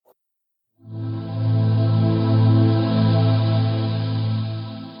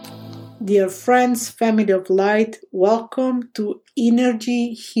Dear friends, family of light, welcome to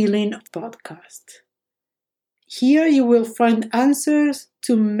Energy Healing Podcast. Here you will find answers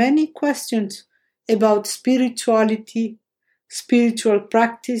to many questions about spirituality, spiritual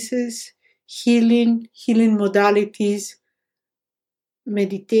practices, healing modalities,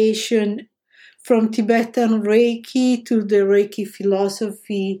 meditation, from Tibetan Reiki to the Reiki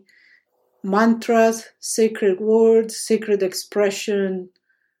philosophy, mantras, sacred words, sacred expression,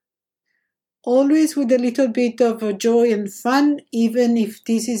 always with a little bit of joy and fun, even if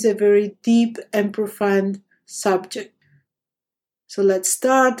this is a very deep and profound subject. So let's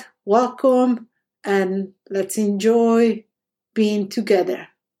start. Welcome, and let's enjoy being together.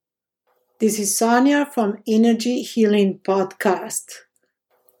 This is Sonia from Energy Healing Podcast.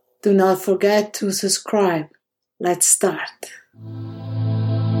 Do not forget to subscribe. Let's start.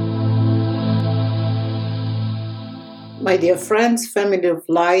 My dear friends, family of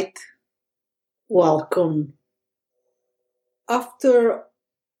light, welcome. After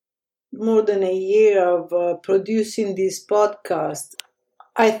more than a year of producing this podcast,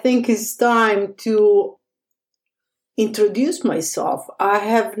 I think it's time to introduce myself. I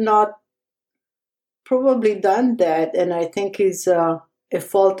have not probably done that, and I think it's a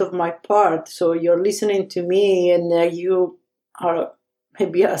fault of my part. So you're listening to me and you are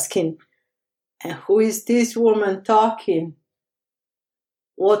maybe asking, who is this woman talking?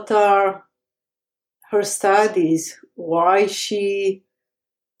 What are her studies? Why she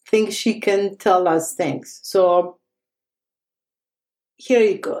thinks she can tell us things? So here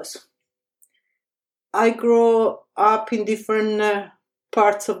it goes. I grew up in different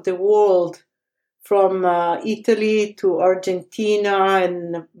parts of the world, from Italy to Argentina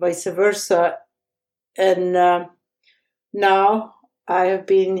and vice versa. And now I have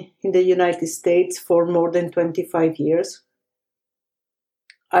been in the United States for more than 25 years.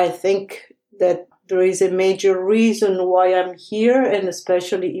 I think that there is a major reason why I'm here, and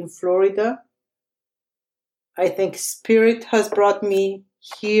especially in Florida. I think Spirit has brought me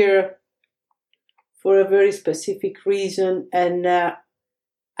here for a very specific reason, and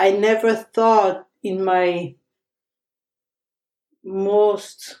I never thought in my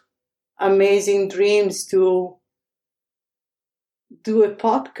most amazing dreams to do a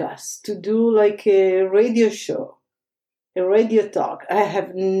podcast, to do like a radio show, a radio talk. I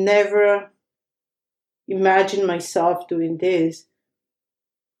have never imagined myself doing this.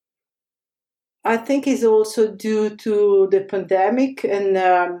 I think it's also due to the pandemic,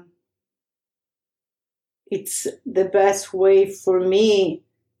 and it's the best way for me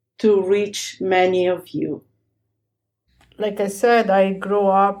to reach many of you. Like I said, I grew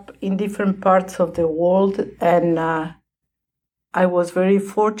up in different parts of the world, and I was very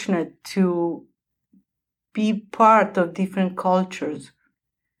fortunate to be part of different cultures,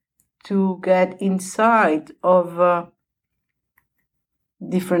 to get inside of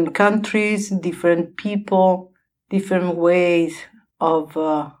different countries, different people, different ways of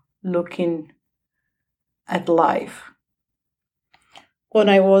looking at life. When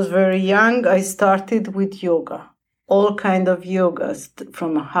I was very young, I started with yoga, all kinds of yogas,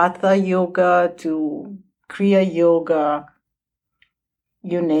 from Hatha yoga to Kriya yoga,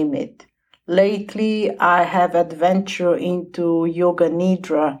 you name it. Lately, I have adventured into Yoga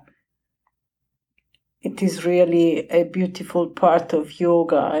Nidra. It is really a beautiful part of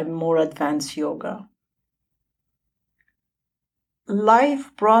yoga and more advanced yoga.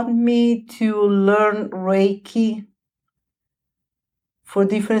 Life brought me to learn Reiki for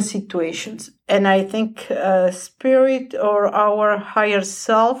different situations. And I think Spirit or our higher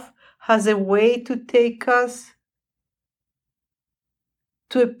self has a way to take us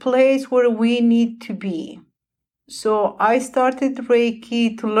to a place where we need to be. So I started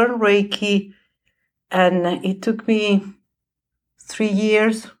Reiki, to learn Reiki, and it took me 3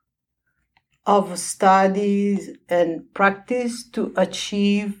 years of studies and practice to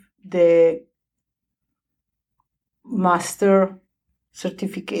achieve the master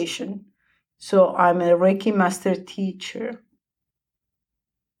certification. So I'm a Reiki master teacher.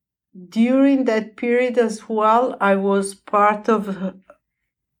 During that period as well, I was part of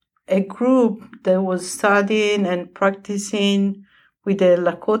a group that was studying and practicing with the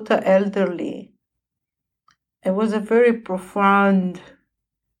Lakota elderly. It was a very profound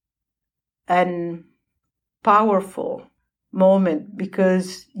and powerful moment,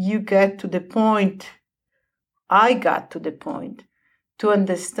 because you get to the point, I got to the point, to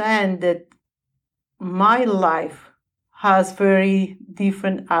understand that my life has very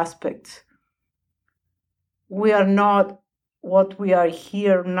different aspects. We are not what we are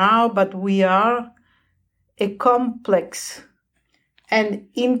here now, but we are a complex and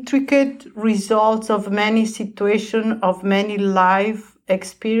intricate results of many situations, of many life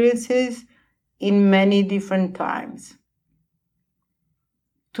experiences in many different times.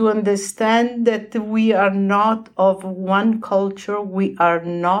 To understand that we are not of one culture, we are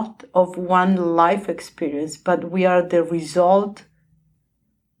not of one life experience, but we are the result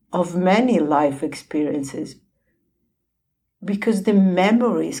of many life experiences. Because the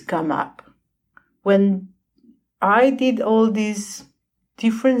memories come up. When I did all these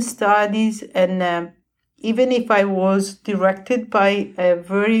different studies, and even if I was directed by a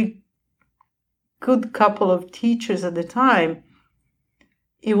very good couple of teachers at the time,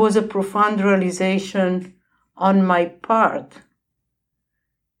 it was a profound realization on my part.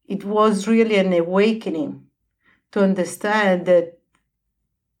 It was really an awakening to understand that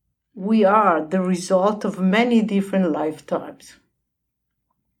we are the result of many different lifetimes.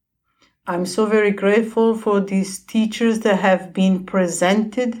 I'm so very grateful for these teachers that have been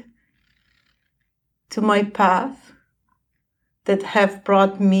presented to my path, that have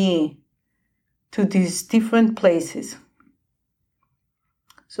brought me to these different places.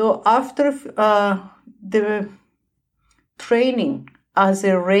 So after the training as a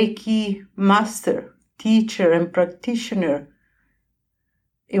Reiki master, teacher, and practitioner,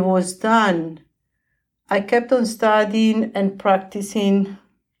 it was done, I kept on studying and practicing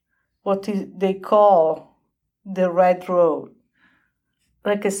what they call the Red Road.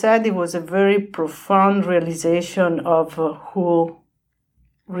 Like I said, it was a very profound realization of who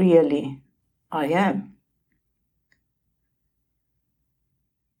really I am.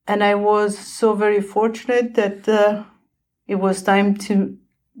 And I was so very fortunate that it was time to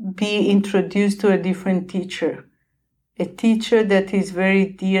be introduced to a different teacher. A teacher that is very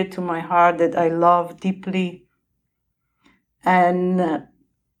dear to my heart, that I love deeply. And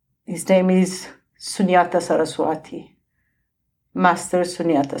his name is Sunyata Saraswati, Master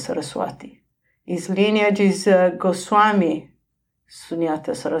Sunyata Saraswati. His lineage is Goswami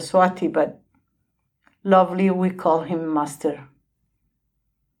Sunyata Saraswati, but lovely we call him Master.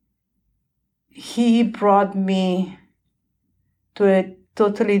 He brought me to a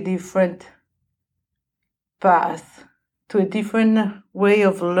totally different path, to a different way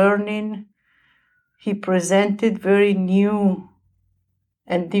of learning. He presented very new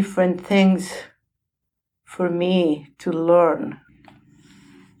and different things for me to learn.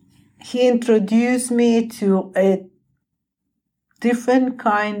 He introduced me to a different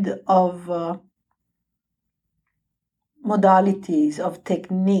kind of modalities, of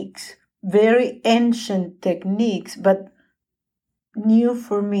techniques, very ancient techniques, but new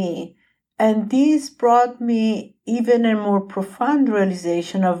for me. And this brought me even a more profound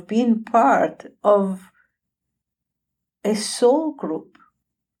realization of being part of a soul group.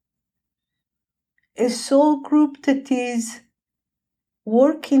 A soul group that is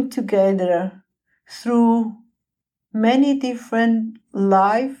working together through many different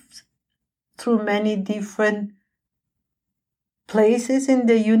lives, through many different places in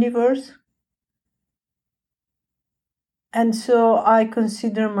the universe. And so I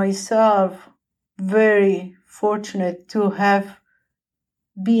consider myself very fortunate to have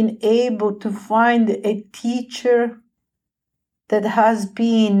been able to find a teacher that has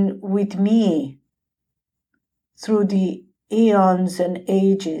been with me through the eons and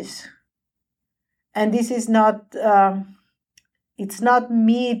ages. And this is not, it's not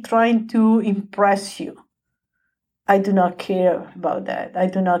me trying to impress you. I do not care about that. I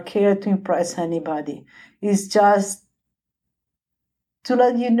do not care to impress anybody. It's just to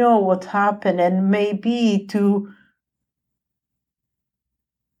let you know what happened and maybe to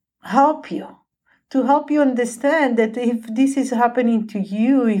help you understand that if this is happening to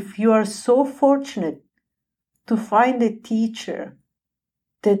you, if you are so fortunate to find a teacher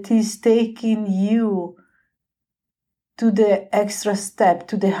that is taking you to the extra step,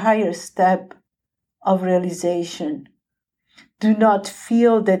 to the higher step of realization, do not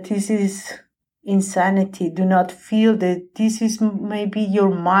feel that this is insanity. Do not feel that this is maybe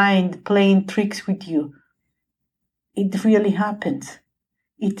your mind playing tricks with you. It really happens.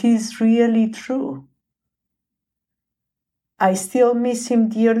 It is really true. I still miss him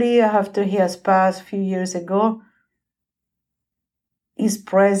dearly after he has passed a few years ago. His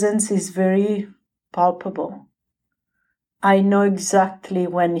presence is very palpable. I know exactly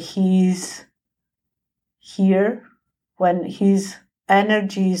when he's here, when his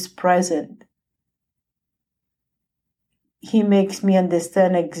energy is present. He makes me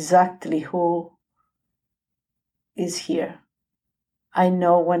understand exactly who is here. I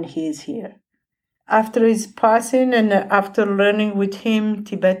know when he is here. After his passing and after learning with him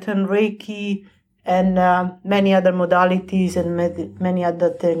Tibetan Reiki and many other modalities and many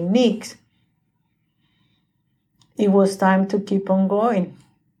other techniques, it was time to keep on going.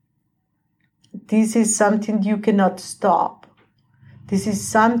 This is something you cannot stop. This is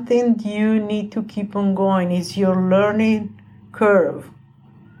something you need to keep on going. It's your learning curve.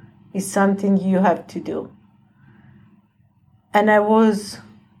 It's something you have to do. And I was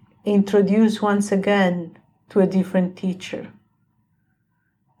introduced once again to a different teacher,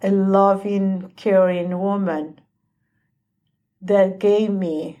 a loving, caring woman that gave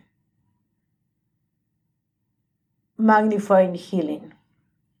me magnifying healing.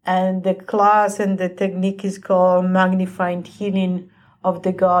 And the class and the technique is called Magnifying Healing of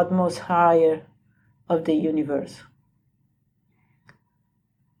the God Most Higher of the Universe.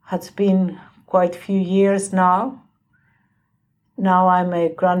 It's been quite a few years now. Now I'm a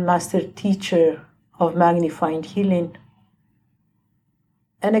Grandmaster teacher of Magnifying Healing.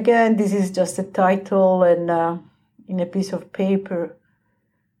 And again, this is just a title and in a piece of paper,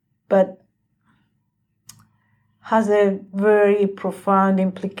 but has a very profound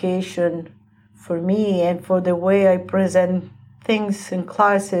implication for me and for the way I present things in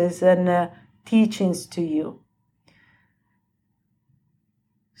classes and teachings to you.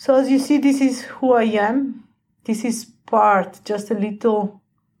 So as you see, this is who I am. This is part, just a little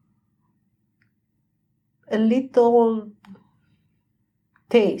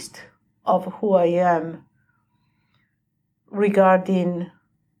taste of who I am regarding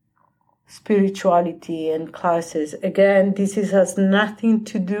spirituality and classes. Again, this has nothing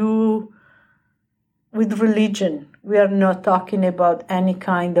to do with religion. We are not talking about any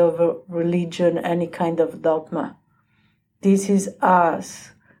kind of religion, any kind of dogma. This is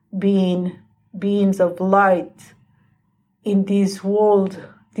us being beings of light in this world,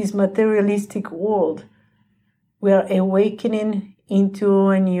 this materialistic world. We are awakening into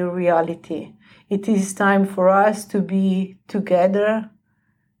a new reality. It is time for us to be together,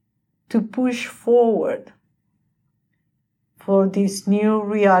 to push forward for this new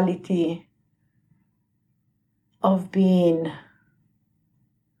reality of being,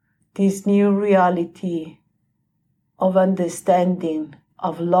 this new reality of understanding,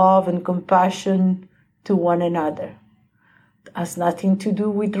 of love and compassion to one another. It has nothing to do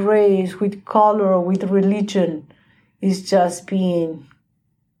with race, with color, with religion. It's just beings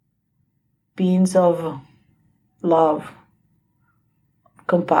of love,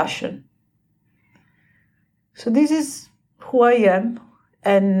 compassion. So this is who I am,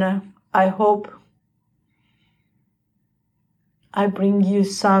 and I hope I bring you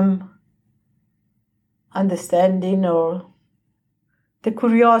some understanding or the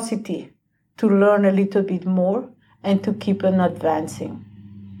curiosity to learn a little bit more and to keep on advancing.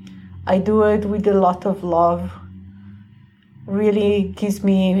 I do it with a lot of love. Really gives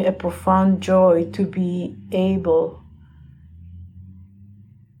me a profound joy to be able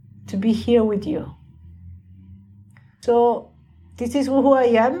to be here with you. So this is who I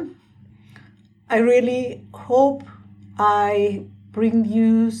am. I really hope I bring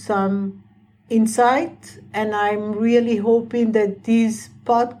you some insight, and I'm really hoping that this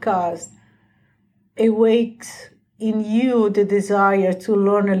podcast awakes in you the desire to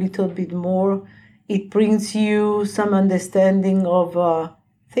learn a little bit more. It brings you some understanding of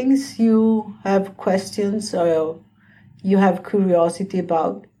things you have questions or you have curiosity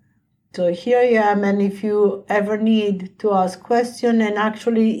about. So here I am, and if you ever need to ask questions, and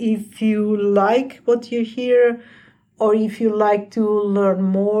actually if you like what you hear, or if you like to learn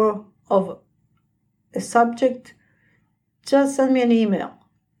more of a subject, just send me an email.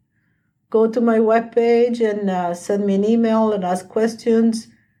 Go to my webpage and send me an email and ask questions.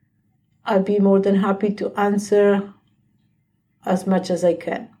 I'll be more than happy to answer as much as I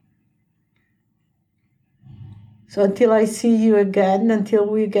can. So until I see you again, until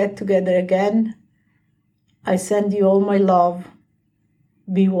we get together again, I send you all my love.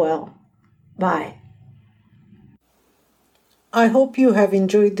 Be well. Bye. I hope you have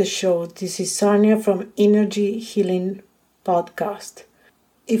enjoyed the show. This is Sonia from Energy Healing Podcast.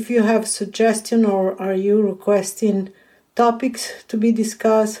 If you have suggestions or are you requesting topics to be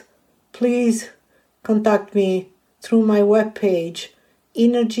discussed, please contact me through my webpage,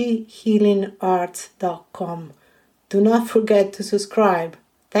 energyhealingarts.com. Do not forget to subscribe.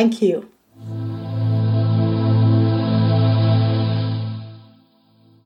 Thank you.